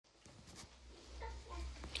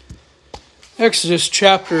Exodus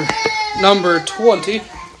chapter number 20,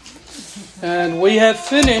 and we have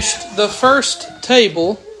finished the first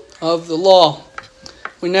table of the law.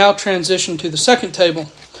 We now transition to the second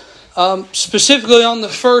table. Specifically on the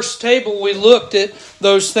first table, we looked at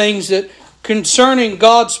those things that concerning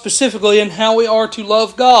God specifically, and how we are to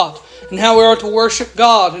love God, and how we are to worship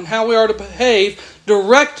God, and how we are to behave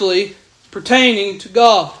directly pertaining to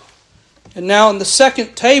God. And now in the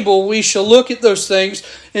second table, we shall look at those things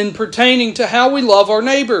in pertaining to how we love our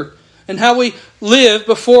neighbor, and how we live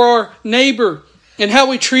before our neighbor, and how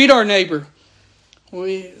we treat our neighbor.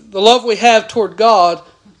 The love we have toward God,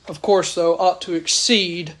 of course, though, ought to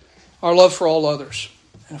exceed our love for all others.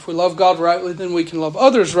 And if we love God rightly, then we can love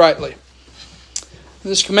others rightly.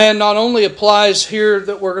 This command not only applies here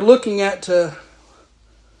that we're looking at to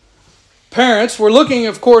parents. We're looking,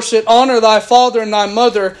 of course, at honor thy father and thy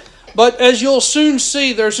mother. But as you'll soon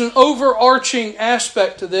see, there's an overarching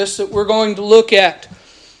aspect to this that we're going to look at.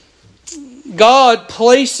 God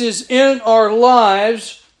places in our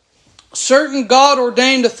lives certain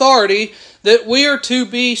God-ordained authority that we are to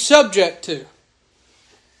be subject to.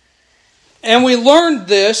 And we learned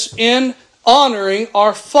this in honoring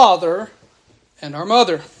our father and our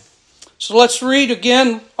mother. So let's read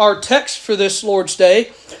again our text for this Lord's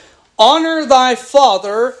Day. Honor thy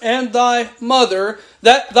father and thy mother,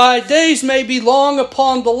 that thy days may be long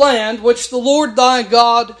upon the land which the Lord thy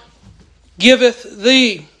God giveth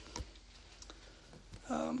thee.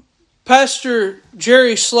 Pastor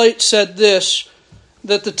Jerry Slate said this,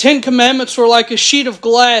 that the Ten Commandments were like a sheet of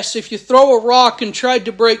glass. If you throw a rock and tried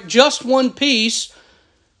to break just one piece,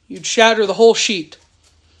 you'd shatter the whole sheet.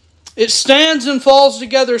 It stands and falls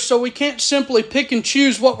together, so we can't simply pick and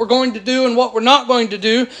choose what we're going to do and what we're not going to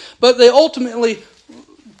do, but they ultimately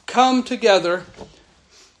come together.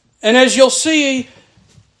 And as you'll see,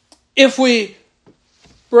 if we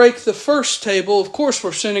break the first table, of course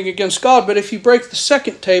we're sinning against God, but if you break the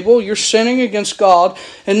second table, you're sinning against God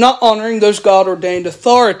and not honoring those God-ordained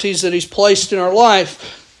authorities that He's placed in our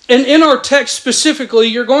life. And in our text specifically,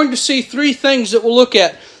 you're going to see three things that we'll look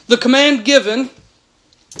at. The command given,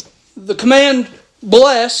 the command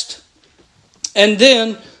blessed, and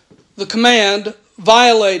then the command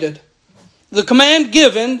violated. The command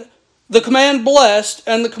given, the command blessed,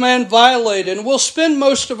 and the command violated. And we'll spend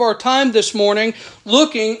most of our time this morning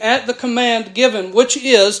looking at the command given, which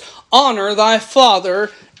is honor thy father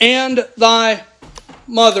and thy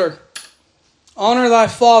mother. Honor thy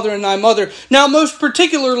father and thy mother. Now, most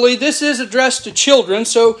particularly, this is addressed to children,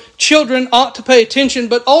 so children ought to pay attention,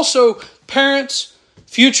 but also parents,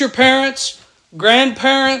 future parents,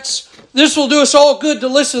 grandparents. This will do us all good to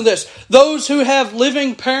listen to this. Those who have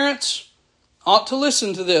living parents ought to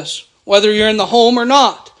listen to this, whether you're in the home or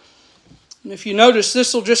not. And if you notice,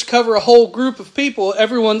 this will just cover a whole group of people,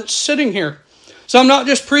 everyone that's sitting here. So I'm not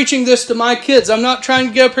just preaching this to my kids. I'm not trying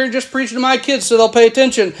to get up here and just preach to my kids so they'll pay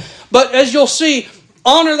attention. But as you'll see,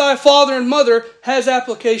 honor thy father and mother has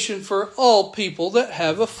application for all people that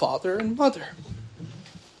have a father and mother.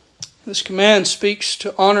 This command speaks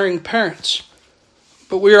to honoring parents,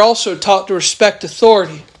 but we are also taught to respect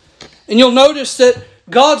authority. And you'll notice that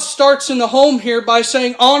God starts in the home here by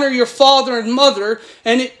saying, honor your father and mother,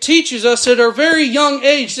 and it teaches us at a very young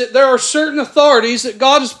age that there are certain authorities that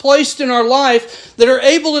God has placed in our life that are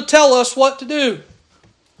able to tell us what to do.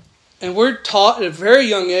 And we're taught at a very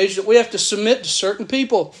young age that we have to submit to certain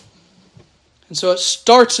people. And so it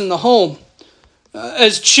starts in the home.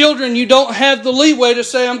 As children, you don't have the leeway to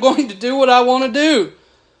say, I'm going to do what I want to do.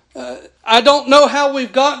 I don't know how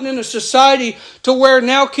we've gotten in a society to where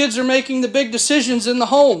now kids are making the big decisions in the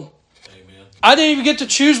home. Amen. I didn't even get to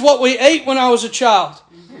choose what we ate when I was a child.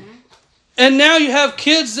 Mm-hmm. And now you have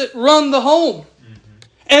kids that run the home. Mm-hmm.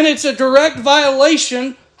 And it's a direct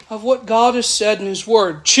violation of what God has said in His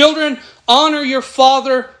Word. Children, honor your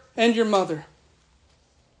father and your mother.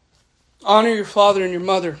 Honor your father and your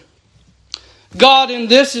mother. God in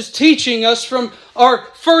this is teaching us from our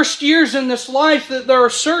first years in this life that there are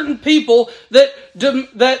certain people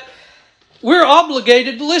that we're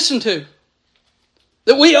obligated to listen to,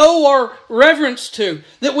 that we owe our reverence to,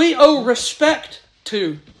 that we owe respect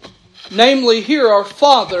to. Namely, here our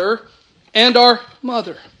father and our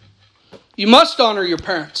mother. You must honor your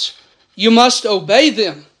parents. You must obey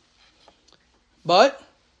them. But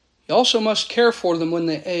you also must care for them when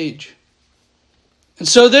they age. And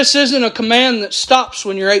so this isn't a command that stops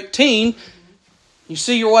when you're 18, you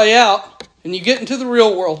see your way out, and you get into the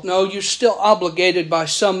real world. No, you're still obligated by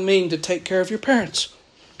some mean to take care of your parents.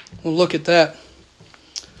 We'll look at that.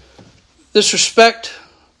 This respect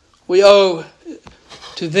we owe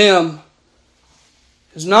to them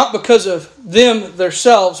is not because of them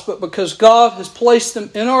themselves, but because God has placed them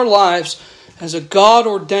in our lives as a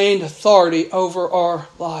God-ordained authority over our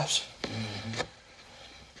lives.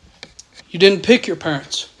 You didn't pick your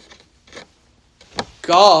parents.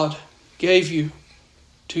 God gave you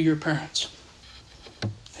to your parents.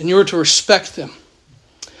 And you are to respect them.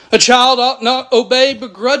 A child ought not obey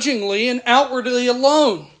begrudgingly and outwardly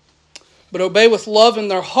alone, but obey with love in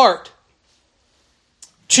their heart.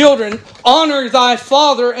 Children, honor thy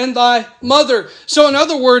father and thy mother. So in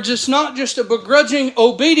other words, it's not just a begrudging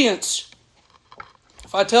obedience.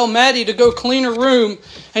 If I tell Maddie to go clean her room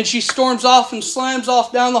and she storms off and slams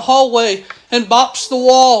off down the hallway and bops the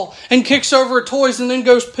wall and kicks over her toys and then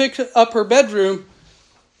goes pick up her bedroom,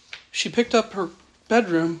 she picked up her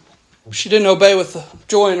bedroom. She didn't obey with the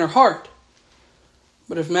joy in her heart.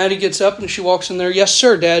 But if Maddie gets up and she walks in there, yes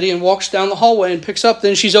sir, Daddy, and walks down the hallway and picks up,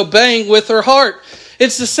 then she's obeying with her heart.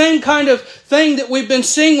 It's the same kind of thing that we've been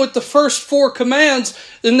seeing with the first 4 commands,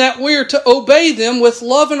 in that we're to obey them with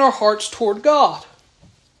love in our hearts toward God.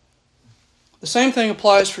 The same thing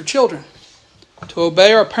applies for children. To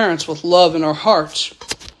obey our parents with love in our hearts.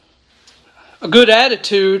 A good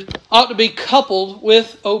attitude ought to be coupled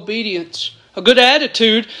with obedience. A good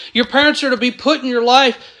attitude, your parents are to be put in your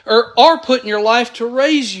life, or are put in your life to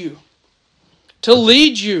raise you, to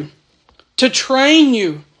lead you, to train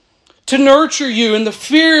you, to nurture you in the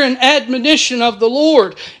fear and admonition of the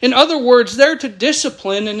Lord. In other words, they're to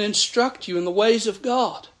discipline and instruct you in the ways of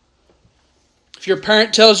God. If your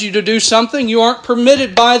parent tells you to do something, you aren't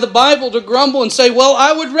permitted by the Bible to grumble and say, well,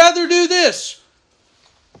 I would rather do this.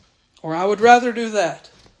 Or I would rather do that.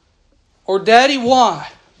 Or Daddy, why?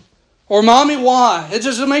 Or Mommy, why? It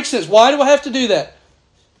doesn't make sense. Why do I have to do that?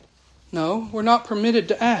 No, we're not permitted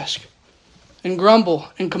to ask and grumble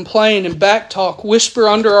and complain and backtalk, whisper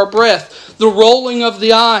under our breath, the rolling of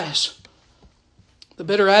the eyes, the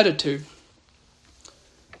bitter attitude.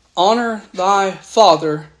 Honor thy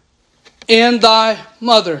father and thy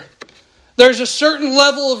mother. There's a certain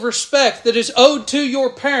level of respect that is owed to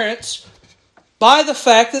your parents by the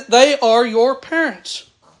fact that they are your parents.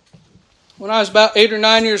 When I was about 8 or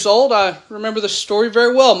 9 years old, I remember this story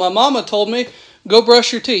very well. My mama told me, go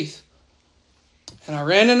brush your teeth. And I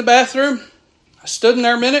ran in the bathroom, I stood in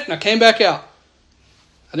there a minute, and I came back out.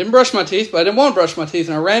 I didn't brush my teeth, but I didn't want to brush my teeth.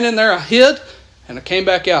 And I ran in there, I hid, and I came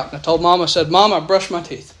back out. And I told Mom, I said, Mom, I brushed my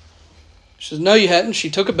teeth. She said, no, you hadn't. She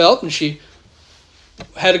took a belt, and she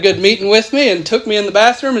had a good meeting with me and took me in the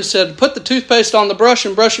bathroom and said, put the toothpaste on the brush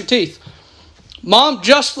and brush your teeth. Mom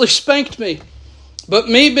justly spanked me. But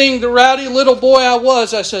me being the rowdy little boy I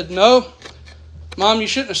was, I said, no, Mom, you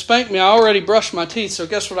shouldn't have spanked me. I already brushed my teeth, so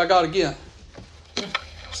guess what I got again?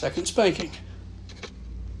 Second spanking.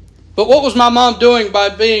 But what was my mom doing by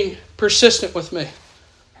being persistent with me?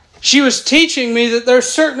 She was teaching me that there's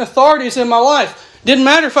certain authorities in my life. Didn't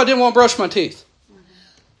matter if I didn't want to brush my teeth.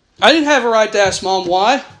 I didn't have a right to ask Mom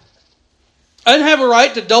why. I didn't have a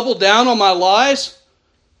right to double down on my lies.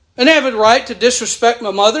 I didn't have a right to disrespect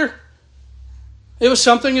my mother. It was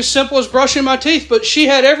something as simple as brushing my teeth, but she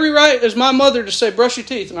had every right as my mother to say, brush your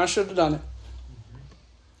teeth, and I should have done it.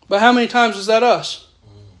 But how many times is that us?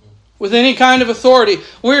 With any kind of authority.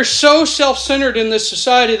 We're so self-centered in this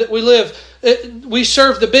society that we live. We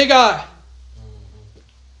serve the big I.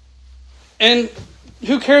 And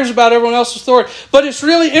who cares about everyone else's authority? But it's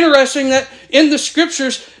really interesting that in the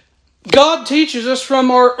Scriptures, God teaches us from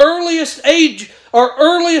our earliest age, our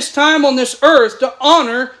earliest time on this earth, to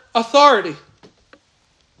honor authority.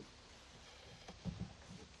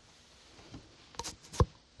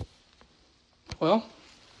 Well,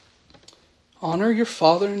 honor your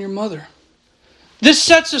father and your mother. This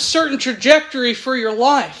sets a certain trajectory for your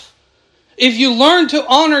life. If you learn to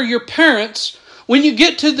honor your parents, when you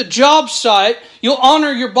get to the job site, you'll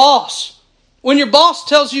honor your boss. When your boss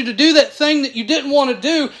tells you to do that thing that you didn't want to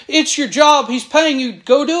do, it's your job. He's paying you.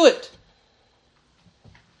 Go do it.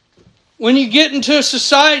 When you get into a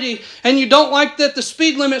society and you don't like that the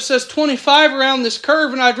speed limit says 25 around this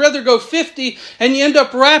curve and I'd rather go 50, and you end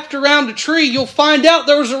up wrapped around a tree, you'll find out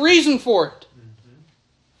there was a reason for it.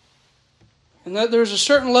 And that there's a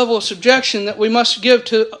certain level of subjection that we must give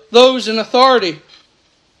to those in authority.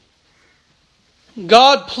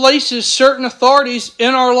 God places certain authorities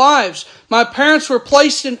in our lives. I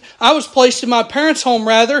was placed in my parents' home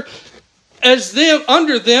as them,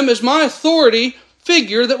 under them as my authority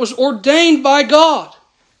figure that was ordained by God.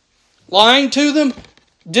 Lying to them,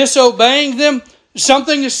 disobeying them,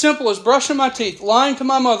 something as simple as brushing my teeth, lying to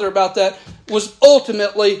my mother about that, was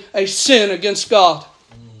ultimately a sin against God.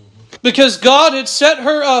 Because God had set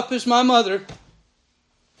her up as my mother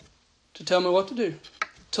to tell me what to do,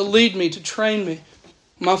 to lead me, to train me.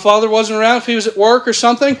 My father wasn't around, if he was at work or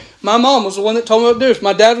something, my mom was the one that told me what to do. If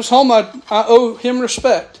my dad was home, I owe him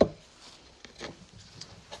respect.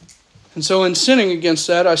 And so in sinning against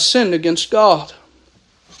that, I sinned against God.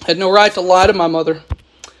 I had no right to lie to my mother.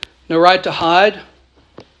 No right to hide.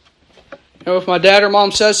 You know, if my dad or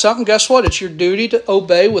mom says something, guess what? It's your duty to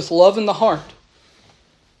obey with love in the heart.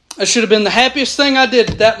 That should have been the happiest thing I did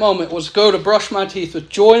at that moment, was go to brush my teeth with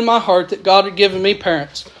joy in my heart that God had given me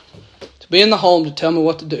parents to be in the home to tell me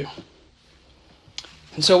what to do.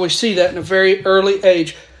 And so we see that in a very early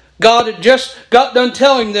age. God had just got done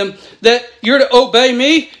telling them that you're to obey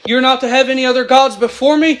me. You're not to have any other gods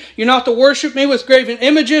before me. You're not to worship me with graven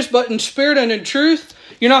images, but in spirit and in truth.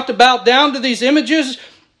 You're not to bow down to these images.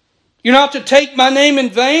 You're not to take my name in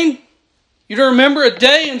vain. You're to remember a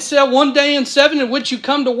day and say 1 day in 7 in which you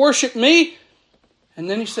come to worship me. And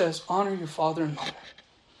then he says, honor your father and mother.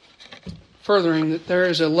 Furthering that there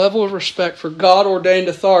is a level of respect for God-ordained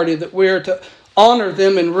authority, that we are to honor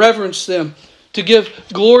them and reverence them, to give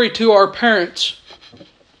glory to our parents,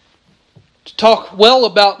 to talk well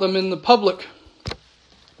about them in the public.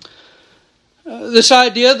 This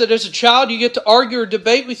idea that as a child you get to argue or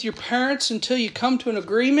debate with your parents until you come to an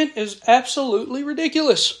agreement is absolutely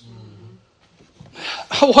ridiculous.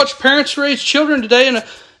 I watch parents raise children today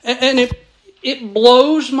and it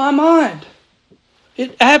blows my mind.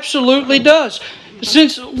 It absolutely does.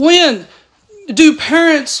 Since when do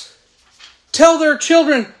parents tell their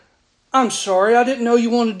children, I'm sorry, I didn't know you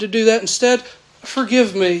wanted to do that. Instead,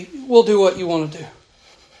 forgive me, we'll do what you want to do.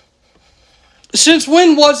 Since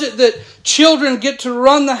when was it that children get to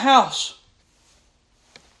run the house?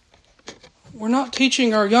 We're not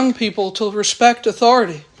teaching our young people to respect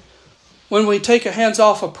authority when we take a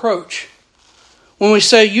hands-off approach. When we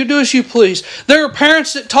say, you do as you please. There are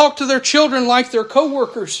parents that talk to their children like they're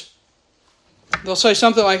co-workers. They'll say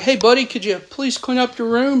something like, hey buddy, could you please clean up your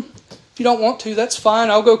room? If you don't want to, that's fine.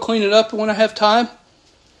 I'll go clean it up when I have time.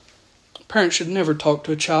 Parents should never talk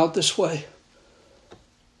to a child this way.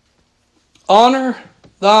 Honor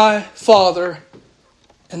thy father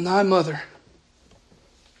and thy mother.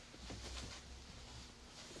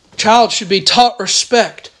 Child should be taught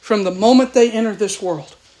respect from the moment they enter this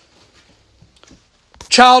world.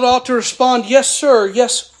 Child ought to respond, yes sir,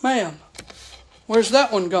 yes ma'am. Where's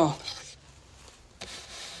that one gone?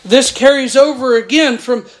 This carries over again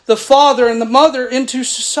from the father and the mother into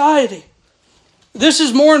society. This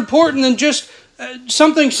is more important than just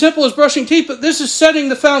something simple as brushing teeth, but this is setting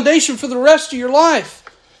the foundation for the rest of your life.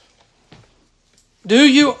 Do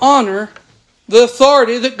you honor the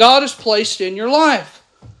authority that God has placed in your life?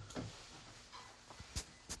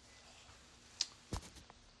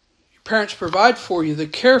 Your parents provide for you, they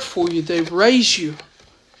care for you, they raise you.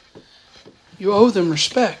 You owe them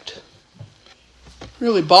respect. It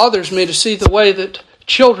really bothers me to see the way that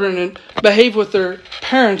children behave with their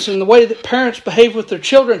parents and the way that parents behave with their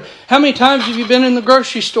children. How many times have you been in the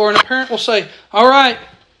grocery store and a parent will say, all right,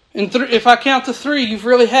 if I count to 3, you've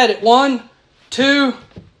really had it. 1, 2,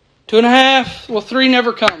 2.5. Well, 3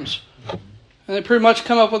 never comes. And they pretty much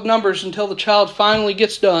come up with numbers until the child finally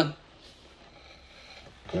gets done.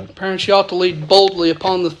 Parents, you ought to lead boldly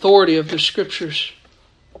upon the authority of the Scriptures.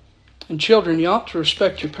 And children, you ought to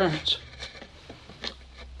respect your parents.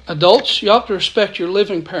 Adults, you ought to respect your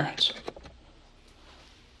living parents.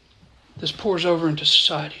 This pours over into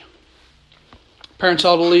society. Parents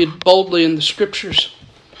ought to lead boldly in the Scriptures.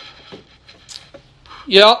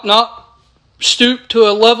 You ought not stoop to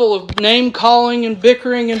a level of name-calling and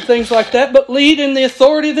bickering and things like that, but lead in the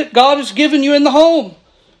authority that God has given you in the home.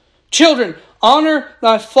 Children, honor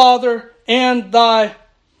thy father and thy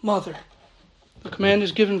mother. The command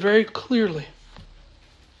is given very clearly.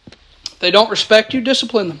 If they don't respect you,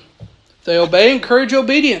 discipline them. If they obey, encourage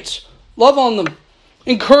obedience. Love on them.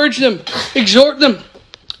 Encourage them. Exhort them.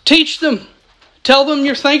 Teach them. Tell them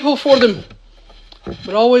you're thankful for them.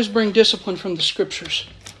 But always bring discipline from the Scriptures.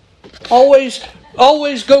 Always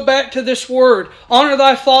go back to this word. Honor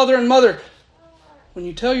thy father and mother. When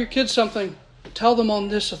you tell your kids something, tell them on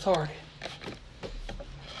this authority.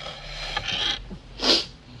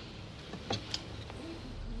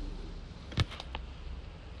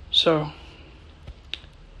 So,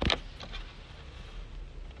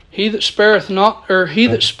 he that spareth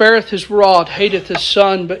his rod hateth his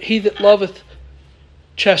son, but he that loveth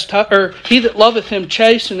him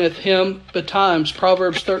chasteneth him betimes.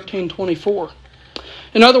 Proverbs 13:24.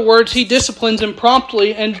 In other words, he disciplines him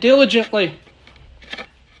promptly and diligently.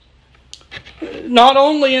 Not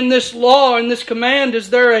only in this law, in this command,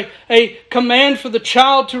 is there a command for the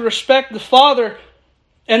child to respect the father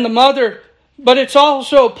and the mother, but it's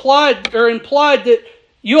also implied that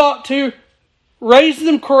you ought to Raise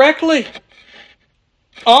them correctly.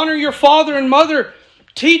 Honor your father and mother.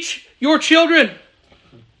 Teach your children.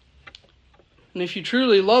 And if you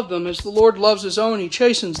truly love them as the Lord loves His own, He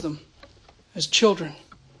chastens them as children.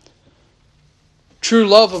 True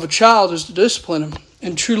love of a child is to discipline him,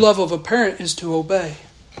 and true love of a parent is to obey.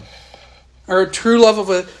 Or true love of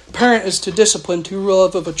a parent is to discipline, true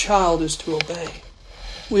love of a child is to obey.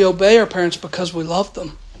 We obey our parents because we love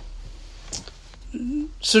them.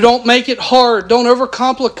 So don't make it hard. Don't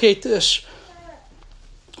overcomplicate this.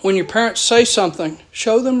 When your parents say something,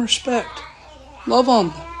 show them respect. Love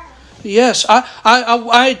them. Yes,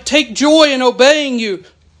 I take joy in obeying you.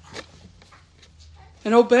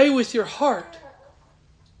 And obey with your heart.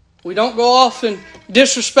 We don't go off and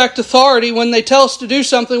disrespect authority. When they tell us to do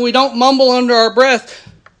something, we don't mumble under our breath.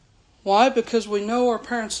 Why? Because we know our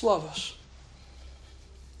parents love us.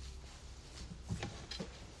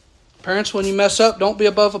 Parents, when you mess up, don't be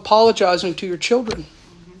above apologizing to your children.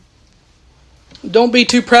 Don't be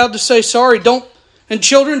too proud to say sorry. And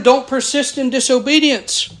children, don't persist in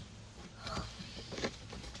disobedience.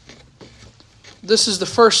 This is the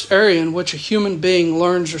first area in which a human being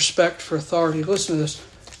learns respect for authority. Listen to this.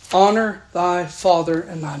 Honor thy father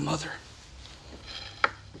and thy mother.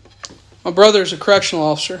 My brother is a correctional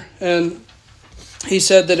officer, and he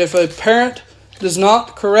said that if a parent does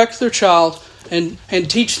not correct their child and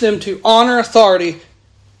teach them to honor authority,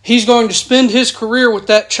 he's going to spend his career with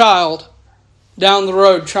that child down the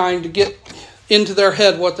road trying to get into their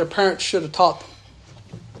head what their parents should have taught them.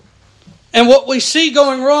 And what we see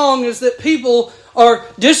going wrong is that people are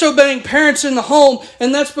disobeying parents in the home,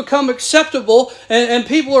 and that's become acceptable, and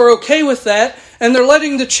people are okay with that, and they're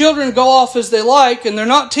letting the children go off as they like, and they're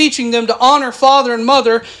not teaching them to honor father and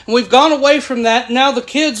mother, and we've gone away from that. Now the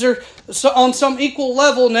kids are on some equal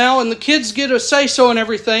level now, and the kids get a say-so and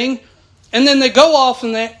everything, and then they go off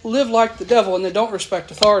and they live like the devil, and they don't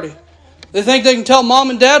respect authority. They think they can tell mom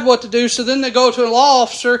and dad what to do, so then they go to a law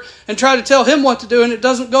officer and try to tell him what to do, and it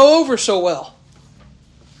doesn't go over so well.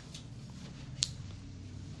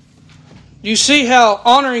 You see how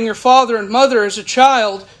honoring your father and mother as a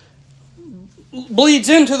child bleeds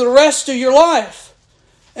into the rest of your life.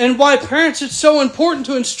 And why, parents, it's so important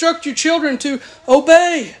to instruct your children to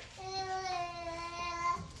obey.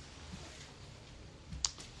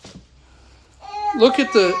 Look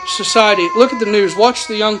at the society. Look at the news. Watch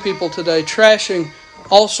the young people today trashing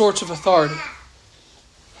all sorts of authority.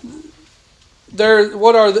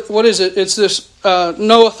 What is it? It's this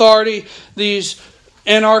no authority. These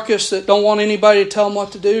anarchists that don't want anybody to tell them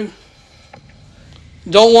what to do.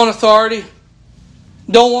 Don't want authority.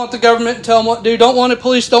 Don't want the government to tell them what to do. Don't want a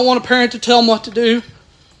police. Don't want a parent to tell them what to do.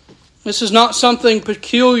 This is not something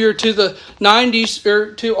peculiar to the 90s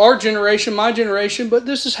or to our generation, my generation, but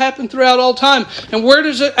this has happened throughout all time. And where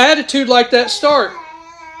does an attitude like that start?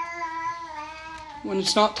 When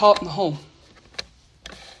it's not taught in the home.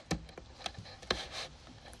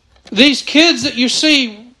 These kids that you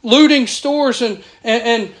see looting stores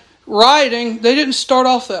and rioting, they didn't start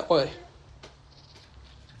off that way.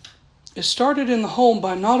 It started in the home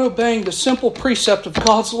by not obeying the simple precept of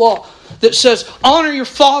God's law that says, honor your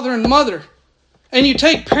father and mother. And you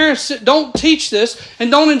take parents that don't teach this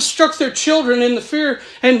and don't instruct their children in the fear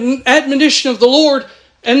and admonition of the Lord,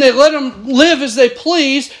 and they let them live as they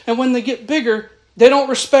please, and when they get bigger, they don't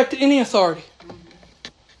respect any authority.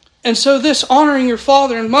 And so this honoring your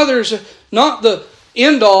father and mother is not the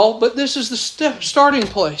end all, but this is the starting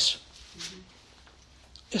place.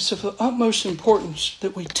 It's of the utmost importance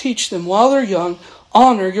that we teach them while they're young,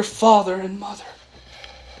 honor your father and mother.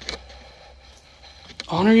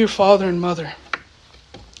 Honor your father and mother.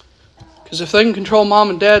 Because if they can control mom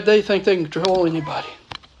and dad, they think they can control anybody.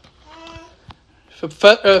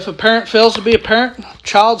 If a parent fails to be a parent, the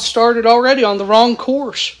child started already on the wrong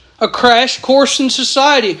course. A crash course in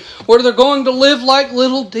society where they're going to live like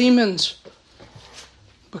little demons.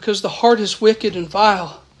 Because the heart is wicked and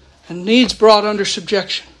vile and needs brought under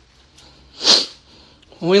subjection.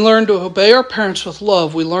 When we learn to obey our parents with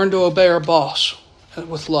love, we learn to obey our boss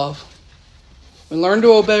with love. We learn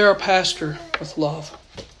to obey our pastor with love.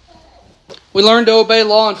 We learn to obey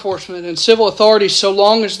law enforcement and civil authorities so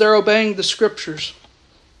long as they're obeying the Scriptures.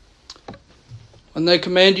 When they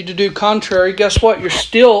command you to do contrary, guess what? You're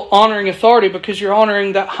still honoring authority because you're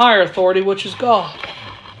honoring that higher authority, which is God.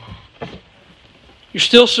 You're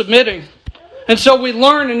still submitting. And so we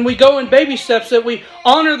learn and we go in baby steps that we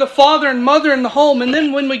honor the father and mother in the home. And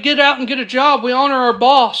then when we get out and get a job, we honor our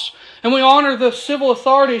boss. And we honor the civil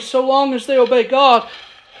authorities so long as they obey God.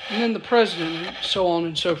 And then the president, and so on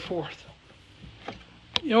and so forth.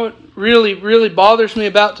 You know what really, really bothers me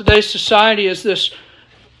about today's society is this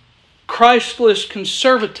Christless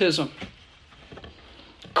conservatism.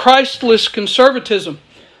 Christless conservatism,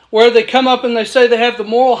 where they come up and they say they have the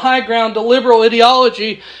moral high ground, the liberal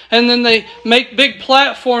ideology, and then they make big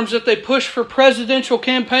platforms that they push for presidential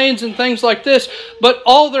campaigns and things like this, but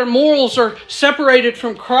all their morals are separated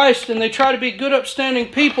from Christ, and they try to be good,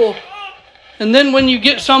 upstanding people. And then when you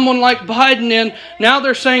get someone like Biden in, now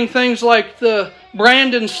they're saying things like the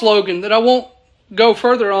Brandon slogan that I won't go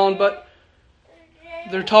further on, but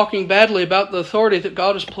they're talking badly about the authority that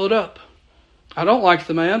God has put up. I don't like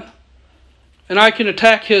the man. And I can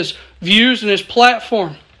attack his views and his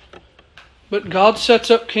platform. But God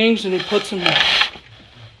sets up kings and He puts them down.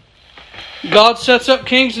 God sets up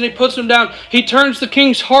kings and He puts them down. He turns the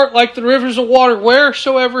king's heart like the rivers of water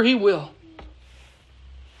wheresoever He will.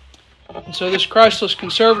 And so this Christless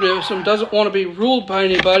conservatism doesn't want to be ruled by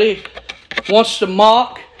anybody. Wants to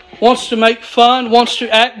mock, wants to make fun, wants to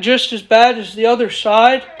act just as bad as the other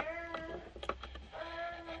side.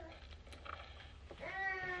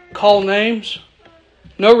 Call names.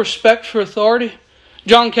 No respect for authority.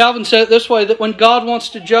 John Calvin said it this way, that when God wants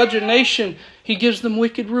to judge a nation, He gives them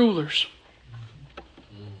wicked rulers.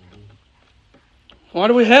 Why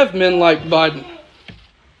do we have men like Biden?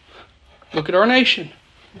 Look at our nation.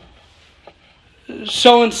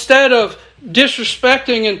 So instead of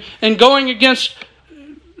disrespecting and going against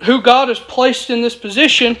who God has placed in this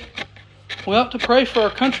position, we ought to pray for our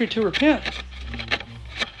country to repent.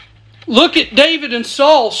 Look at David and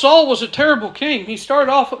Saul. Saul was a terrible king. He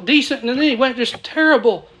started off decent and then he went just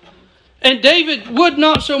terrible. And David would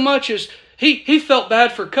not so much as he felt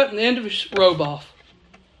bad for cutting the end of his robe off.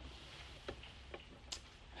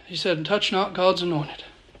 He said, "Touch not God's anointed."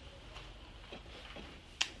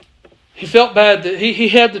 He felt bad that he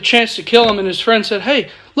had the chance to kill him, and his friend said,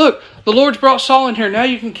 "Hey, look, the Lord's brought Saul in here. Now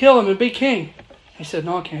you can kill him and be king." He said,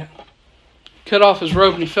 "No, I can't." Cut off his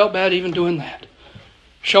robe, and he felt bad even doing that.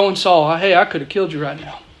 Showing Saul, "Hey, I could have killed you right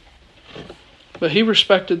now." But he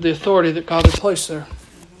respected the authority that God had placed there,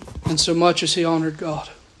 and so much as he honored God.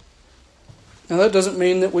 Now that doesn't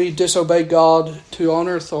mean that we disobey God to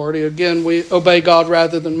honor authority. Again, we obey God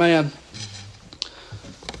rather than man.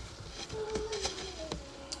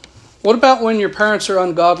 What about when your parents are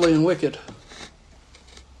ungodly and wicked?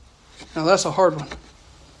 Now that's a hard one.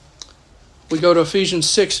 We go to Ephesians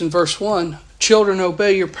 6 and verse 1. Children,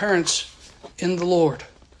 obey your parents in the Lord,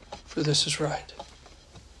 for this is right.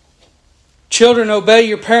 Children, obey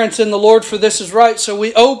your parents in the Lord, for this is right. So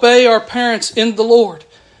we obey our parents in the Lord.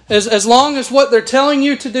 As long as what they're telling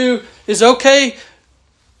you to do is okay,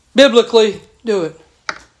 biblically, do it.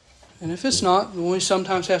 And if it's not, then we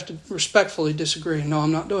sometimes have to respectfully disagree. No,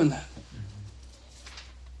 I'm not doing that.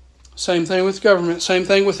 Same thing with government. Same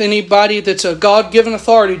thing with anybody that's a God-given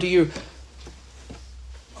authority to you.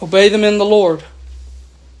 Obey them in the Lord.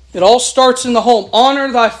 It all starts in the home.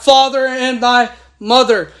 Honor thy father and thy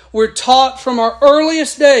mother. We're taught from our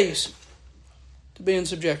earliest days to be in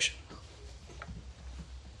subjection.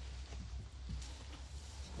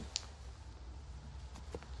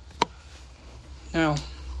 Now,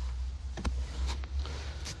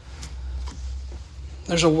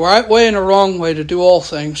 there's a right way and a wrong way to do all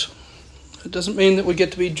things. It doesn't mean that we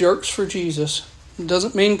get to be jerks for Jesus. It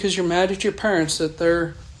doesn't mean because you're mad at your parents that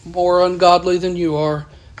they're more ungodly than you are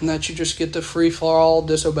and that you just get to free-for-all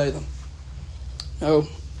disobey them. No.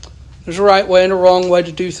 There's a right way and a wrong way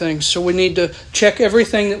to do things. So we need to check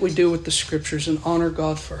everything that we do with the Scriptures and honor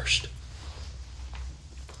God first.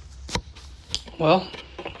 Well,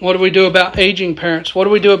 what do we do about aging parents? What do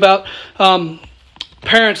we do about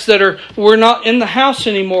parents that we're not in the house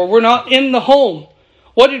anymore? We're not in the home.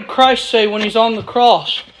 What did Christ say when He's on the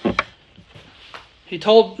cross? He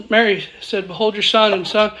told Mary, said, "Behold your son," and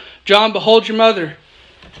son, John, "Behold your mother."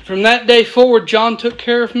 From that day forward, John took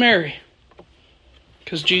care of Mary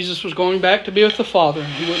because Jesus was going back to be with the Father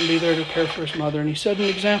and he wouldn't be there to care for his mother. And he set an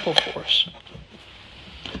example for us.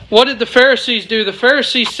 What did the Pharisees do? The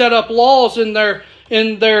Pharisees set up laws in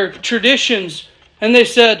their traditions, and they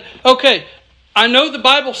said, "Okay, I know the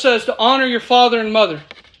Bible says to honor your father and mother.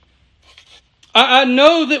 I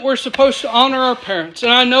know that we're supposed to honor our parents,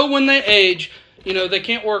 and I know when they age, they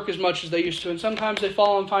can't work as much as they used to, and sometimes they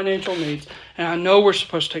fall on financial needs, and I know we're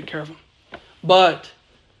supposed to take care of them. But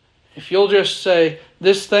if you'll just say,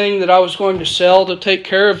 this thing that I was going to sell to take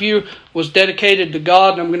care of you was dedicated to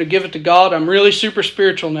God, and I'm going to give it to God, I'm really super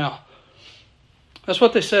spiritual now." That's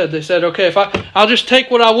what they said. They said, "Okay, if I'll just take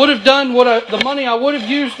what I would have done, the money I would have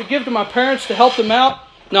used to give to my parents to help them out,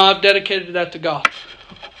 no, I've dedicated that to God."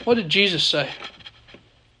 What did Jesus say?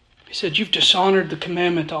 He said, "You've dishonored the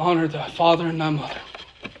commandment to honor thy father and thy mother."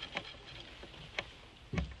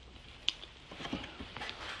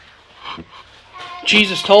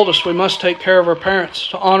 Jesus told us we must take care of our parents,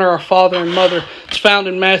 to honor our father and mother. It's found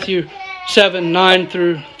in Matthew 7, 9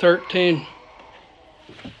 through 13.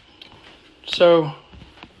 So,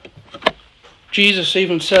 Jesus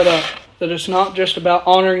even set up that it's not just about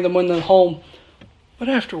honoring them when they're home, but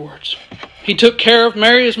afterwards. He took care of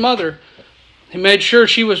Mary, his mother. He made sure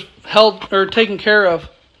she was held or taken care of.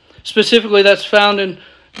 Specifically, that's found in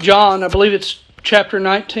John, I believe it's chapter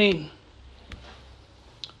 19.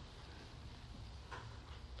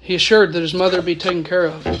 He assured that his mother would be taken care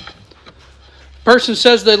of. A person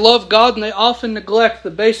says they love God and they often neglect the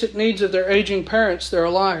basic needs of their aging parents, they're a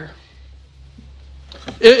liar.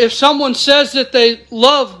 If someone says that they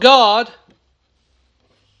love God,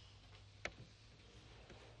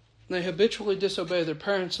 they habitually disobey their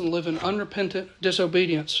parents and live in unrepentant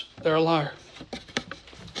disobedience, they're a liar.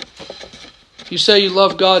 If you say you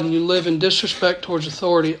love God and you live in disrespect towards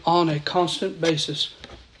authority on a constant basis,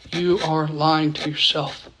 you are lying to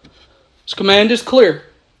yourself. This command is clear.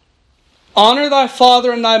 Honor thy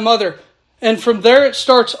father and thy mother. And from there it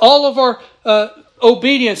starts all of our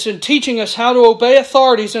obedience in teaching us how to obey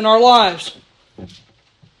authorities in our lives.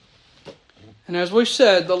 And as we've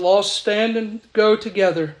said, the laws stand and go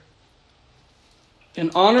together.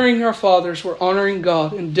 In honoring our fathers, we're honoring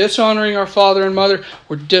God. In dishonoring our father and mother,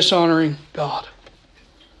 we're dishonoring God.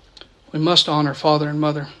 We must honor father and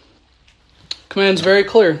mother. Command's very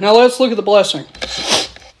clear. Now let's look at the blessing.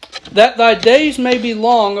 That thy days may be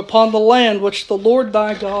long upon the land which the Lord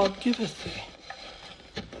thy God giveth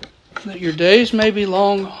thee. That your days may be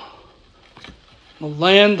long on the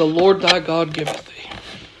land the Lord thy God giveth thee.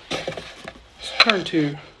 Let's turn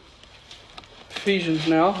to Ephesians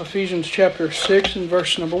now. Ephesians chapter 6 and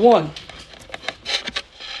verse number 1.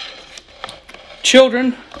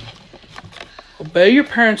 Children, obey your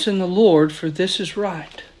parents in the Lord, for this is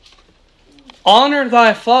right. Honor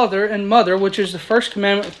thy father and mother, which is the first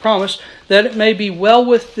commandment with promise, that it may be well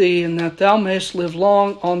with thee, and that thou mayest live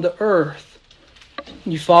long on the earth.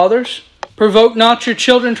 You fathers, provoke not your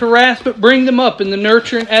children to wrath, but bring them up in the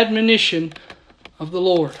nurture and admonition of the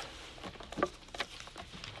Lord.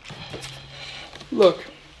 Look,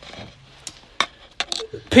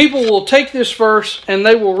 people will take this verse and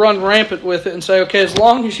they will run rampant with it and say, okay, as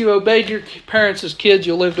long as you obeyed your parents as kids,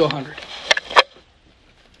 you'll live to 100.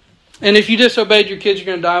 And if you disobeyed your kids, you're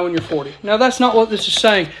going to die when you're 40. Now, that's not what this is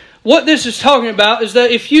saying. What this is talking about is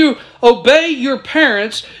that if you obey your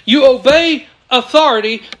parents, you obey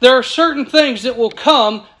authority, there are certain things that will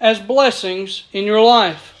come as blessings in your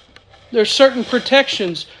life. There's certain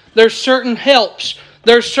protections. There's certain helps.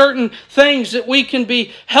 There's certain things that we can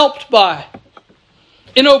be helped by.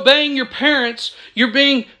 In obeying your parents, you're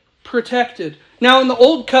being protected. Now, in the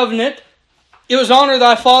Old Covenant, it was honor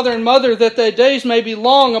thy father and mother, that thy days may be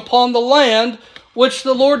long upon the land which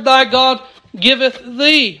the Lord thy God giveth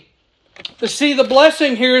thee. But see, the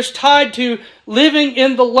blessing here is tied to living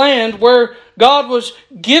in the land where God was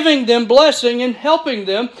giving them blessing and helping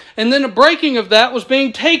them, and then a breaking of that was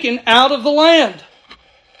being taken out of the land.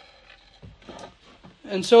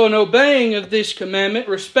 And so an obeying of this commandment,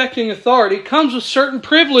 respecting authority, comes with certain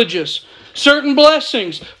privileges, certain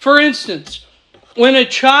blessings. For instance, when a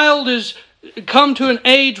child is come to an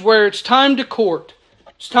age where it's time to court,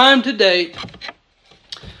 it's time to date,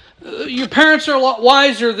 your parents are a lot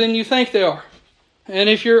wiser than you think they are. And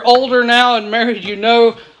if you're older now and married, you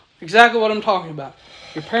know exactly what I'm talking about.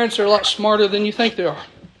 Your parents are a lot smarter than you think they are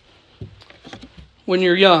when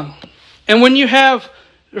you're young. And when you have,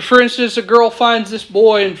 for instance, a girl finds this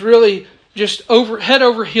boy and really just head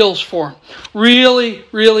over heels for him, really,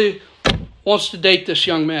 really wants to date this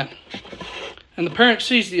young man. And the parent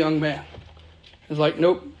sees the young man. It's like,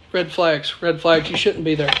 nope, red flags, you shouldn't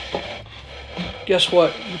be there. Guess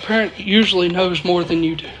what? Your parent usually knows more than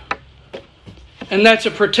you do. And that's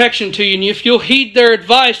a protection to you. And if you'll heed their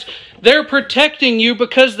advice, they're protecting you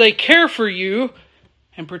because they care for you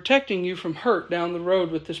and protecting you from hurt down the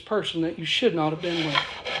road with this person that you should not have been with.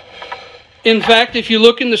 In fact, if you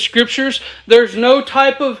look in the Scriptures, there's no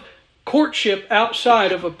type of courtship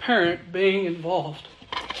outside of a parent being involved.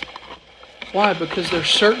 Why? Because there's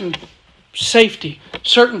certain safety,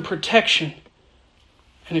 certain protection.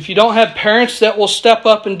 And if you don't have parents that will step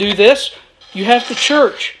up and do this, you have the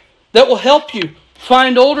church that will help you.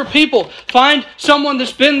 Find older people. Find someone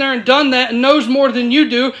that's been there and done that and knows more than you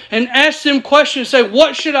do, and ask them questions. Say,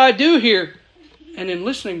 what should I do here? And in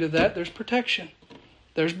listening to that, there's protection.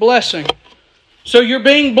 There's blessing. So you're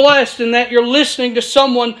being blessed in that you're listening to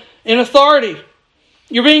someone in authority.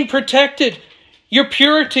 You're being protected. Your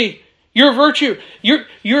purity, your virtue,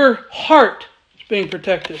 your heart is being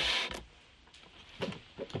protected.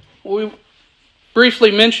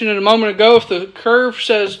 briefly mentioned it a moment ago, if the curve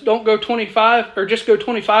says don't go 25 or just go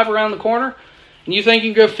 25 around the corner, and you think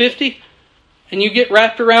you can go 50, and you get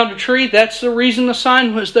wrapped around a tree, that's the reason the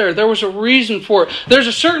sign was there. There was a reason for it. There's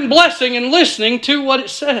a certain blessing in listening to what it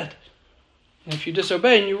said. And if you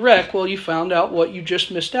disobey and you wreck, well, you found out what you just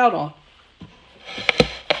missed out on.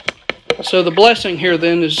 So the blessing here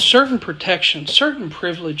then is certain protection, certain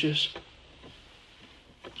privileges.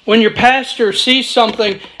 When your pastor sees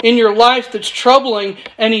something in your life that's troubling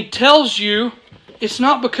and he tells you, it's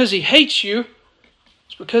not because he hates you,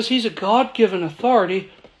 it's because he's a God-given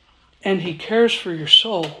authority and he cares for your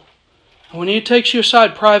soul. And when he takes you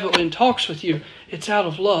aside privately and talks with you, it's out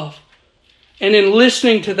of love. And in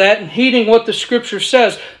listening to that and heeding what the Scripture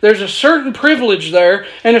says, there's a certain privilege there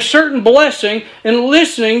and a certain blessing in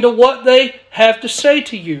listening to what they have to say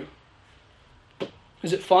to you.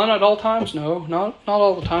 Is it fun at all times? No, not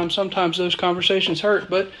all the time. Sometimes those conversations hurt,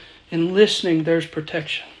 but in listening there's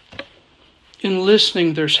protection. In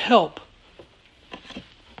listening there's help.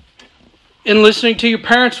 In listening to your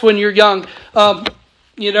parents when you're young,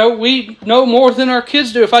 we know more than our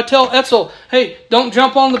kids do. If I tell Etzel, hey, don't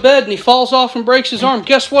jump on the bed, and he falls off and breaks his arm,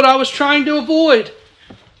 guess what I was trying to avoid?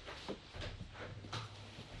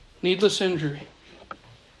 Needless injury.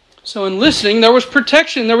 So in listening, there was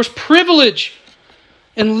protection, there was privilege.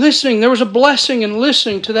 In listening, there was a blessing in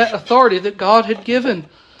listening to that authority that God had given.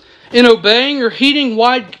 In obeying or heeding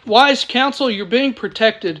wise counsel, you're being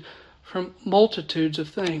protected from multitudes of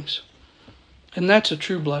things. And that's a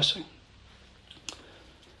true blessing.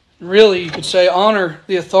 Really, you could say, honor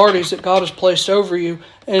the authorities that God has placed over you,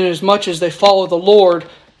 and as much as they follow the Lord,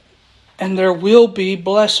 and there will be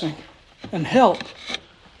blessing and help.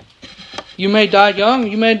 You may die young,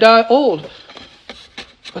 you may die old,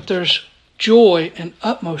 but there's joy and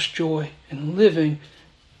utmost joy in living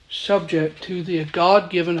subject to the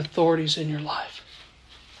God-given authorities in your life.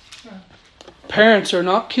 Parents are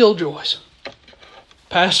not killjoys.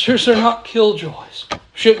 Pastors are not killjoys.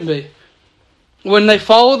 Shouldn't be. When they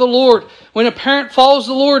follow the Lord, when a parent follows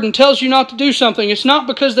the Lord and tells you not to do something, it's not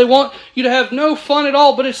because they want you to have no fun at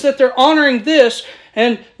all, but it's that they're honoring this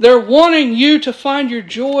and they're wanting you to find your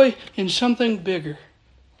joy in something bigger.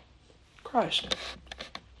 Christ.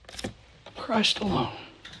 Christ alone.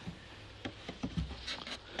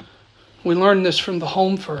 We learn this from the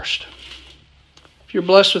home first. If you're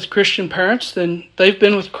blessed with Christian parents, then they've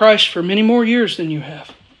been with Christ for many more years than you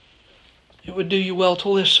have. It would do you well to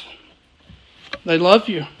listen. They love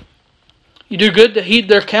you. You do good to heed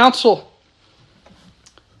their counsel.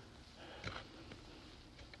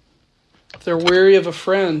 If they're weary of a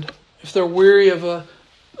friend, if they're weary of an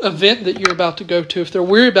event that you're about to go to, if they're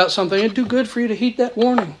weary about something, it'd do good for you to heed that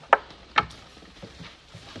warning.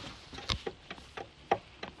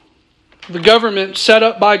 The government set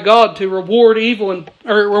up by God to reward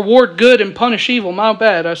reward good and punish evil. My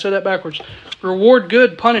bad, I said that backwards. Reward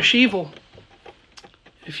good, punish evil.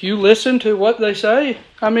 If you listen to what they say,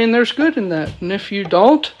 there's good in that. And if you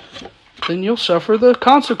don't, then you'll suffer the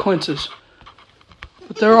consequences.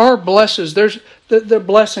 But there are blessings. There's the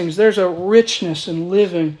blessings. There's a richness in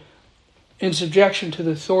living in subjection to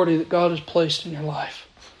the authority that God has placed in your life.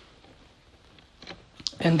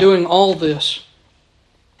 And doing all this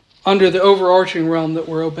under the overarching realm that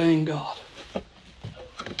we're obeying God.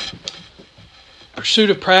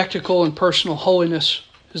 Pursuit of practical and personal holiness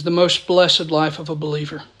is the most blessed life of a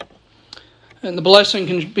believer. And the blessing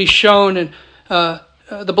can be shown and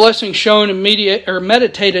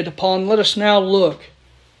meditated upon. Let us now look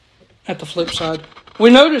at the flip side.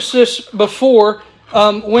 We noticed this before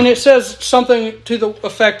when it says something to the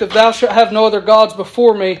effect of, thou shalt have no other gods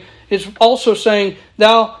before me. It's also saying,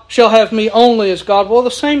 thou shalt have me only as God. Well, the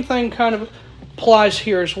same thing kind of applies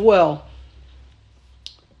here as well.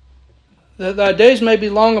 That thy days may be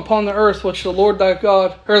long upon the earth which the Lord thy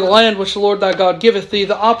God, or the land which the Lord thy God giveth thee.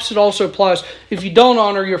 The opposite also applies. If you don't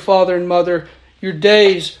honor your father and mother, your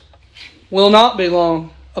days will not be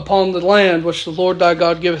long upon the land which the Lord thy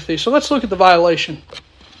God giveth thee. So let's look at the violation.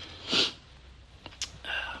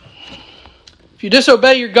 If you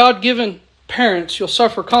disobey your God-given parents, you'll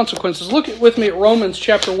suffer consequences. Look with me at Romans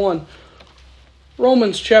chapter 1.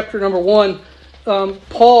 Romans chapter number 1.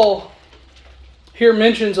 Paul here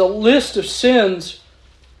mentions a list of sins,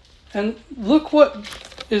 and look what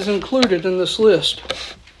is included in this list.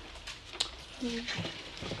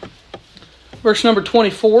 Verse number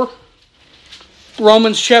 24.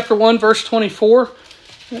 Romans chapter 1, verse 24.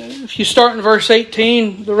 If you start in verse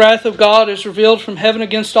 18, the wrath of God is revealed from heaven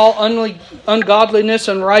against all ungodliness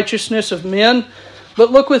and unrighteousness of men.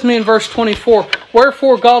 But look with me in verse 24.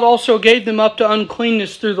 Wherefore God also gave them up to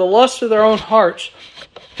uncleanness through the lust of their own hearts,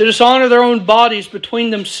 to dishonor their own bodies between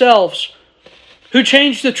themselves, who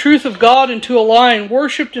changed the truth of God into a lie and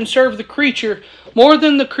worshipped and served the creature more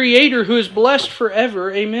than the Creator, who is blessed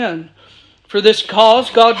forever. Amen. For this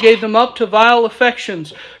cause God gave them up to vile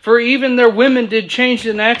affections. For even their women did change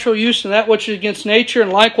the natural use of that which is against nature,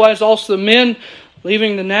 and likewise also the men,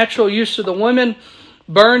 leaving the natural use of the women,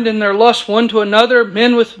 burned in their lust one to another,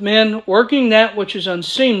 men with men, working that which is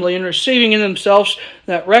unseemly, and receiving in themselves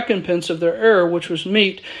that recompense of their error which was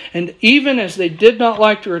meet. And even as they did not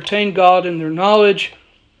like to retain God in their knowledge,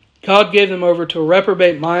 God gave them over to a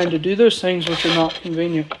reprobate mind to do those things which are not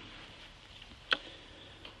convenient,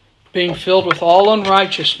 being filled with all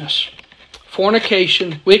unrighteousness,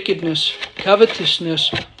 fornication, wickedness,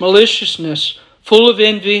 covetousness, maliciousness, full of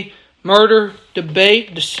envy, murder,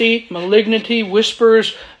 debate, deceit, malignity,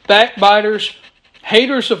 whisperers, backbiters,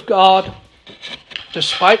 haters of God,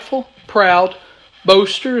 despiteful, proud,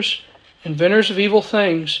 boasters, inventors of evil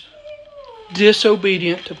things,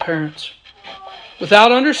 disobedient to parents,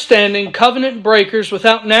 without understanding, covenant breakers,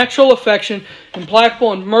 without natural affection,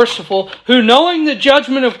 implacable and merciful, who knowing the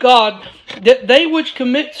judgment of God, that they which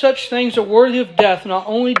commit such things are worthy of death, not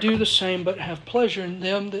only do the same, but have pleasure in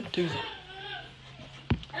them that do them.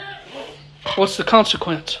 What's the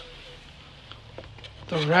consequence?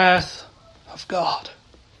 The wrath of God.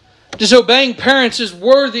 Disobeying parents is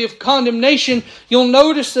worthy of condemnation. You'll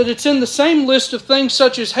notice that it's in the same list of things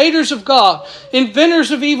such as haters of God, inventors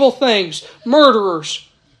of evil things, murderers,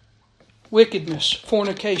 wickedness,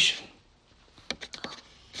 fornication.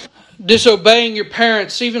 Disobeying your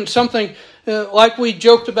parents, even something like we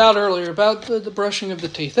joked about earlier, about the brushing of the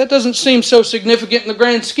teeth. That doesn't seem so significant in the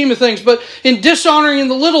grand scheme of things, but in dishonoring in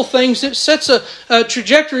the little things, it sets a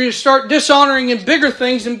trajectory to start dishonoring in bigger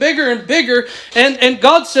things and bigger and bigger. And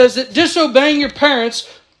God says that disobeying your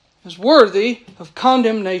parents is worthy of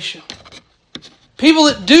condemnation. People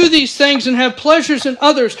that do these things and have pleasures in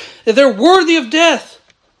others, they're worthy of death.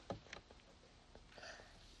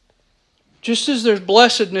 Just as there's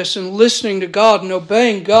blessedness in listening to God and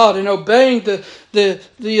obeying God and obeying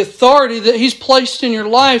the authority that He's placed in your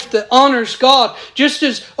life that honors God, just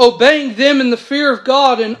as obeying them in the fear of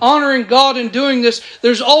God and honoring God in doing this,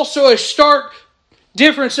 there's also a stark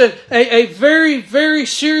difference, a very, very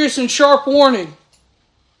serious and sharp warning.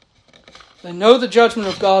 They know the judgment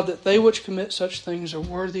of God, that they which commit such things are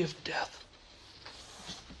worthy of death.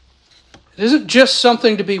 It isn't just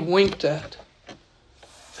something to be winked at.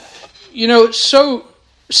 You know, it's so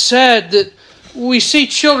sad that we see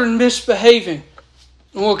children misbehaving.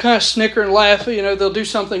 And we'll kind of snicker and laugh. You know, they'll do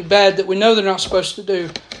something bad that we know they're not supposed to do.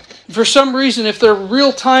 For some reason, if they're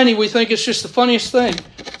real tiny, we think it's just the funniest thing.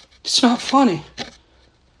 It's not funny.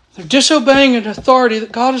 They're disobeying an authority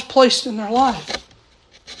that God has placed in their life.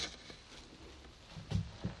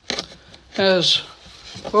 As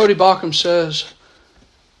Bodie Baucham says,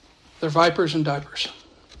 they're vipers in diapers.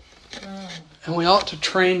 And we ought to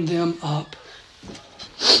train them up.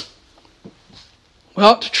 We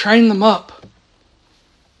ought to train them up.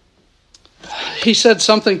 He said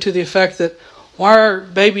something to the effect that, why are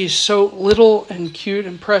babies so little and cute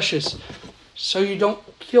and precious? So you don't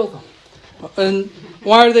kill them. And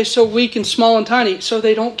why are they so weak and small and tiny? So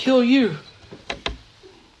they don't kill you.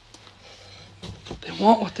 They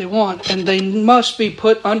want what they want, and they must be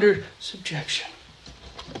put under subjection.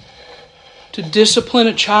 To discipline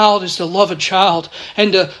a child is to love a child.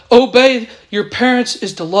 And to obey your parents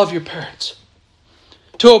is to love your parents.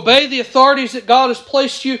 To obey the authorities that God has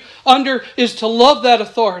placed you under is to love that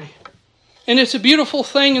authority. And it's a beautiful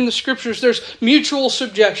thing in the Scriptures. There's mutual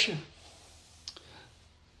subjection.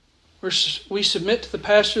 We submit to the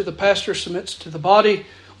pastor submits to the body.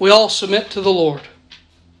 We all submit to the Lord.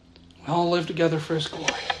 We all live together for His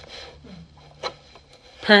glory.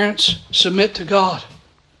 Parents, submit to God.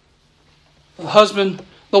 The husband,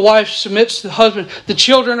 the wife submits to the husband. The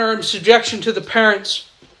children are in subjection to the parents.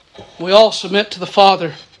 We all submit to the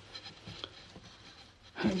Father.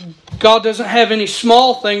 God doesn't have any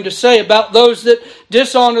small thing to say about those that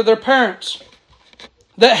dishonor their parents,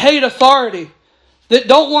 that hate authority, that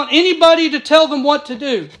don't want anybody to tell them what to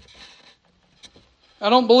do.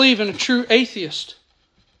 I don't believe in a true atheist,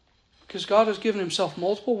 because God has given Himself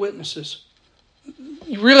multiple witnesses.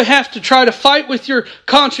 You really have to try to fight with your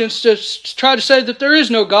conscience to try to say that there is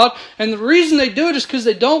no God. And the reason they do it is because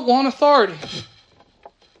they don't want authority.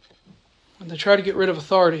 And they try to get rid of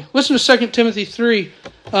authority. Listen to 2 Timothy 3,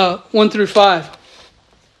 1 through 5.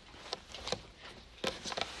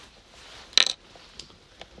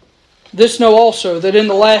 This know also, that in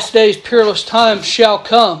the last days peerless times shall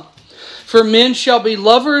come. For men shall be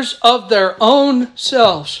lovers of their own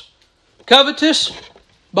selves, covetous,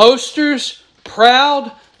 boasters,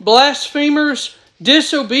 proud, blasphemers,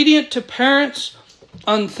 disobedient to parents,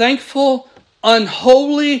 unthankful,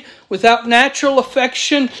 unholy, without natural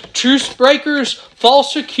affection, truce breakers,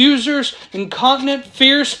 false accusers, incontinent,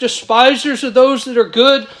 fierce, despisers of those that are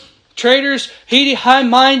good, traitors, heady,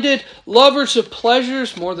 high-minded, lovers of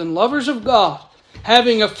pleasures more than lovers of God,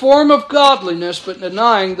 having a form of godliness but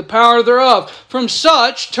denying the power thereof. From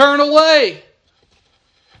such turn away.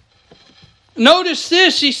 Notice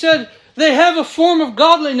this, he said, they have a form of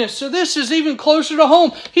godliness. So this is even closer to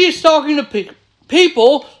home. He's talking to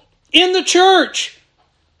people in the church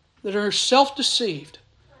that are self-deceived.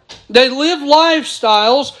 They live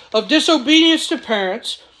lifestyles of disobedience to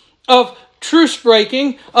parents, of truce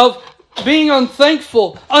breaking, of being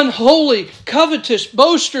unthankful, unholy, covetous,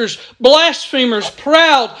 boasters, blasphemers,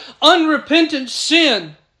 proud, unrepentant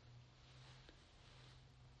sin.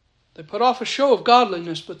 They put off a show of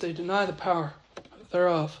godliness, but they deny the power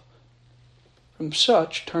thereof. From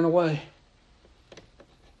such, turn away.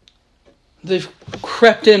 They've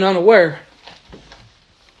crept in unaware.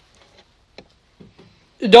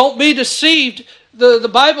 Don't be deceived. The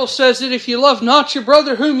Bible says that if you love not your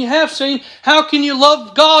brother whom you have seen, how can you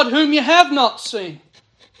love God whom you have not seen?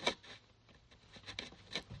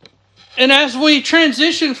 And as we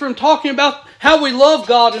transition from talking about how we love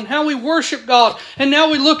God and how we worship God, and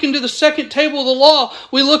now we look into the second table of the law,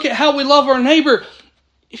 we look at how we love our neighbor.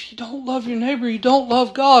 If you don't love your neighbor, you don't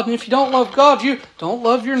love God. And if you don't love God, you don't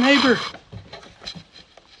love your neighbor.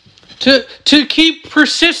 To keep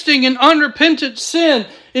persisting in unrepentant sin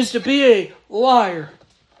is to be a liar.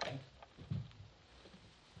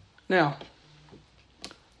 Now,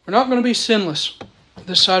 we're not going to be sinless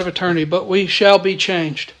this side of eternity, but we shall be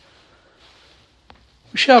changed.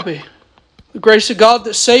 We shall be. The grace of God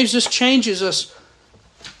that saves us changes us.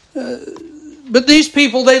 But these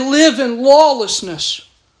people, they live in lawlessness.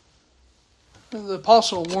 The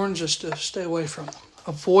apostle warns us to stay away from them.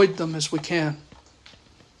 Avoid them as we can.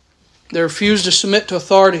 They refuse to submit to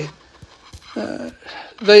authority.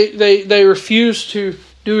 They refuse to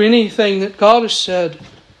do anything that God has said.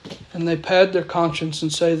 And they pad their conscience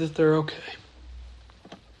and say that they're okay.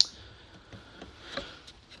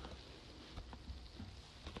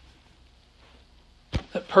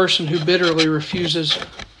 That person who bitterly refuses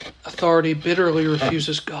authority bitterly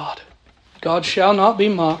refuses God. God shall not be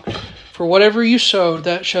mocked. For whatever you sow,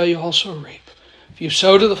 that shall you also reap. If you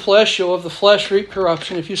sow to the flesh, you'll of the flesh reap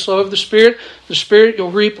corruption. If you sow of the Spirit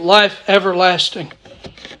you'll reap life everlasting.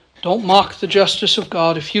 Don't mock the justice of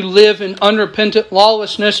God. If you live in unrepentant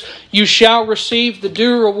lawlessness, you shall receive the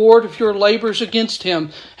due reward of your labors against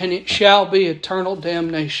Him, and it shall be eternal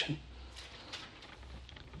damnation.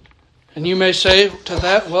 And you may say to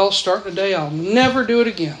that, well, starting today, I'll never do it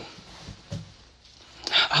again.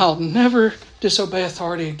 I'll never disobey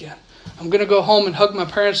authority again. I'm going to go home and hug my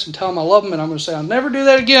parents and tell them I love them, and I'm going to say, I'll never do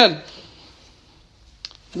that again.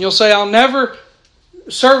 And you'll say, I'll never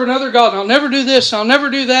serve another God, and I'll never do this, and I'll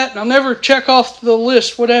never do that, and I'll never check off the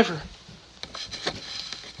list, whatever.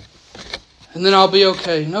 And then I'll be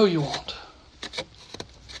okay. No, you won't.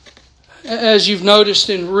 As you've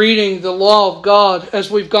noticed in reading the law of God,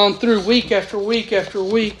 as we've gone through week after week after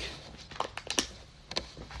week,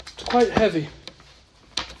 it's quite heavy.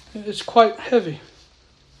 It's quite heavy.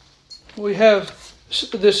 We have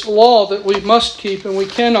this law that we must keep, and we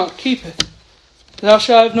cannot keep it. Thou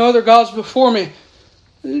shalt have no other gods before me.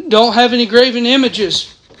 Don't have any graven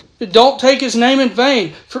images. Don't take His name in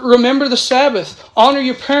vain. Remember the Sabbath. Honor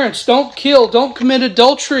your parents. Don't kill. Don't commit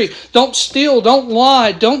adultery. Don't steal. Don't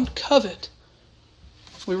lie. Don't covet.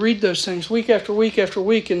 We read those things week after week after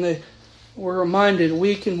week, and we're reminded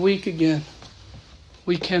week and week again.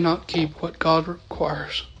 We cannot keep what God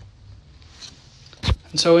requires.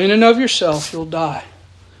 And so in and of yourself, you'll die,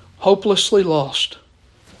 hopelessly lost.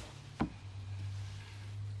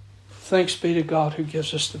 Thanks be to God who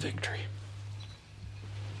gives us the victory.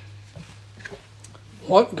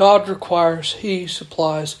 What God requires, He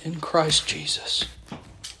supplies in Christ Jesus.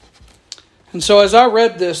 And so as I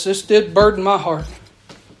read this did burden my heart.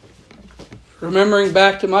 Remembering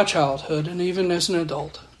back to my childhood, and even as an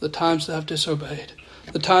adult, the times that I've disobeyed,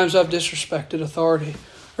 the times I've disrespected authority,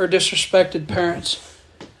 or disrespected parents.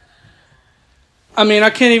 I mean, I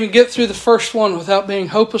can't even get through the first one without being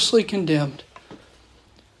hopelessly condemned.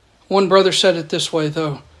 One brother said it this way,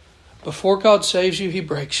 though. Before God saves you, He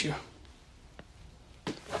breaks you.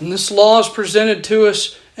 And this law is presented to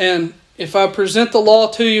us, and if I present the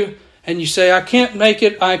law to you, and you say, I can't make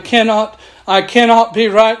it, I cannot be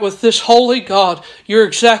right with this holy God, you're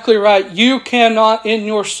exactly right. You cannot in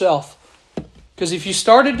yourself. Because if you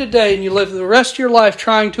started today and you live the rest of your life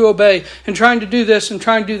trying to obey and trying to do this and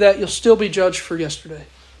trying to do that, you'll still be judged for yesterday.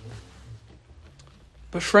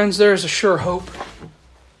 But friends, there is a sure hope.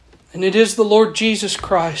 And it is the Lord Jesus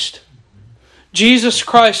Christ. Jesus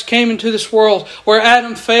Christ came into this world. Where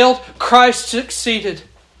Adam failed, Christ succeeded.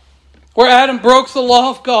 Where Adam broke the law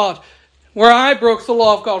of God, where I broke the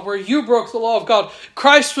law of God, where you broke the law of God,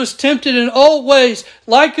 Christ was tempted in all ways,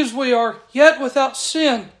 like as we are, yet without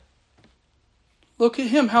sin. Look at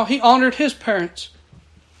Him, how He honored His parents.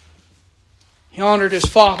 He honored His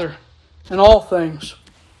Father in all things.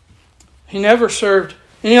 He never served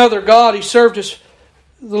any other God. He served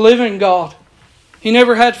the living God. He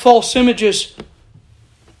never had false images.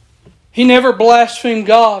 He never blasphemed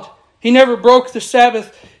God. He never broke the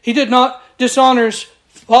Sabbath. He did not dishonor His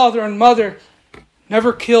father and mother.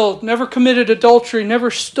 Never killed. Never committed adultery. Never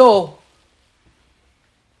stole.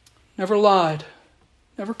 Never lied.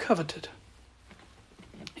 Never coveted.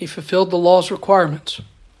 He fulfilled the law's requirements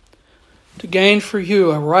to gain for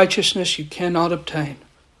you a righteousness you cannot obtain.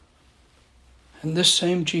 And this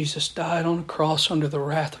same Jesus died on a cross under the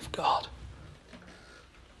wrath of God.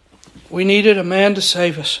 We needed a man to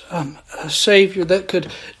save us, a Savior that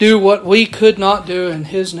could do what we could not do, and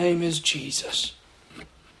His name is Jesus.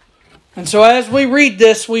 And so as we read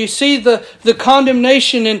this, we see the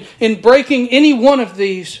condemnation in breaking any one of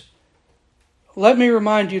these. Let me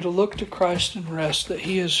remind you to look to Christ and rest, that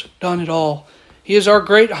He has done it all. He is our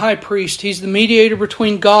great high priest. He's the mediator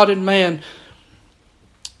between God and man.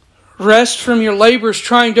 Rest from your labors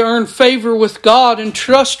trying to earn favor with God and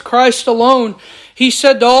trust Christ alone. He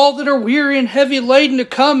said to all that are weary and heavy laden to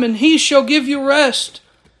come, and He shall give you rest.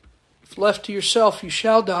 If left to yourself, you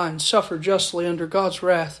shall die and suffer justly under God's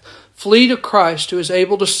wrath. Flee to Christ, who is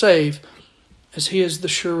able to save, as He is the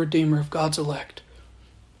sure Redeemer of God's elect.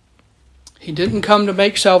 He didn't come to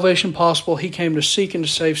make salvation possible. He came to seek and to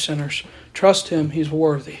save sinners. Trust Him. He's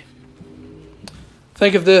worthy.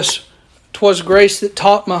 Think of this. 'Twas grace that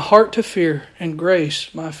taught my heart to fear, and grace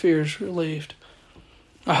my fears relieved.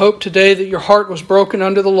 I hope today that your heart was broken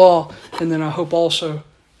under the law, and then I hope also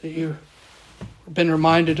that you've been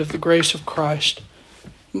reminded of the grace of Christ.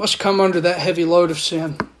 You must come under that heavy load of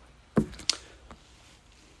sin. I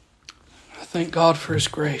thank God for His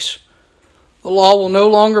grace. The law will no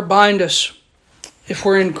longer bind us if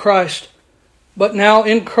we're in Christ. But now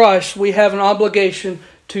in Christ we have an obligation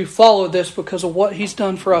to follow this because of what He's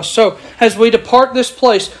done for us. So as we depart this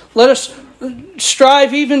place, let us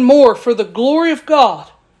strive even more for the glory of God,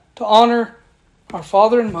 to honor our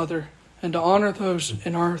father and mother, and to honor those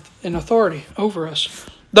in authority over us.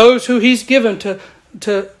 Those who He's given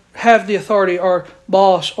to have the authority, our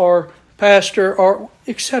boss, our pastor, our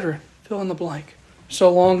etc. Fill in the blank. So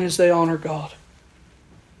long as they honor God.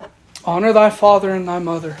 Honor thy father and thy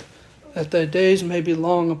mother, that thy days may be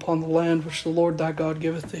long upon the land which the Lord thy God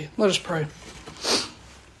giveth thee. Let us pray.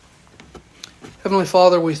 Heavenly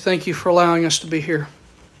Father, we thank You for allowing us to be here.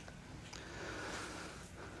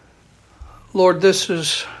 Lord, this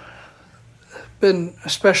has been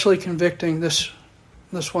especially convicting, this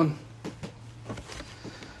one.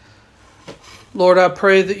 Lord, I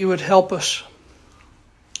pray that You would help us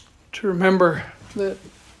to remember that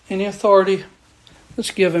any authority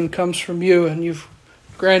that's given comes from You, and You've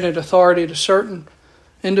granted authority to certain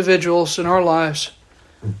individuals in our lives.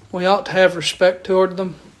 We ought to have respect toward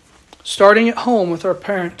them, starting at home with our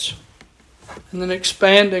parents, and then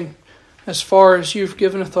expanding as far as You've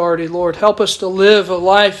given authority. Lord, help us to live a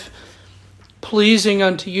life pleasing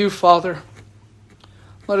unto You, Father.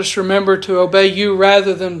 Let us remember to obey You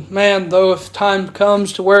rather than man, though if time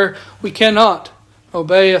comes to where we cannot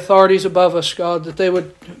obey authorities above us, God, that they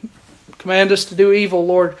would command us to do evil.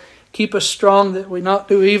 Lord, keep us strong that we not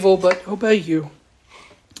do evil, but obey You.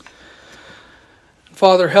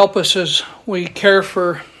 Father, help us as we care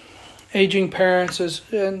for aging parents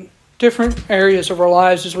in different areas of our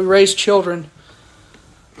lives as we raise children.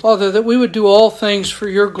 Father, that we would do all things for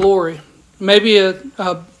Your glory. Maybe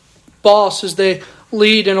a boss as they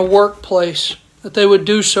lead in a workplace, that they would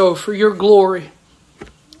do so for Your glory.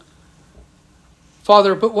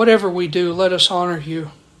 Father, but whatever we do, let us honor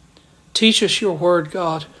You. Teach us Your word,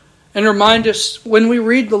 God. And remind us when we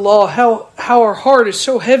read the law how our heart is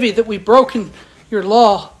so heavy that we've broken Your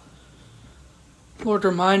law. Lord,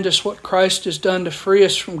 remind us what Christ has done to free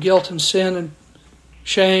us from guilt and sin and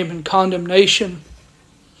shame and condemnation.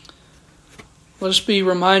 Let us be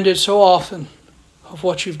reminded so often of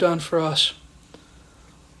what You've done for us.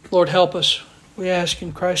 Lord, help us. We ask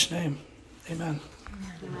in Christ's name. Amen.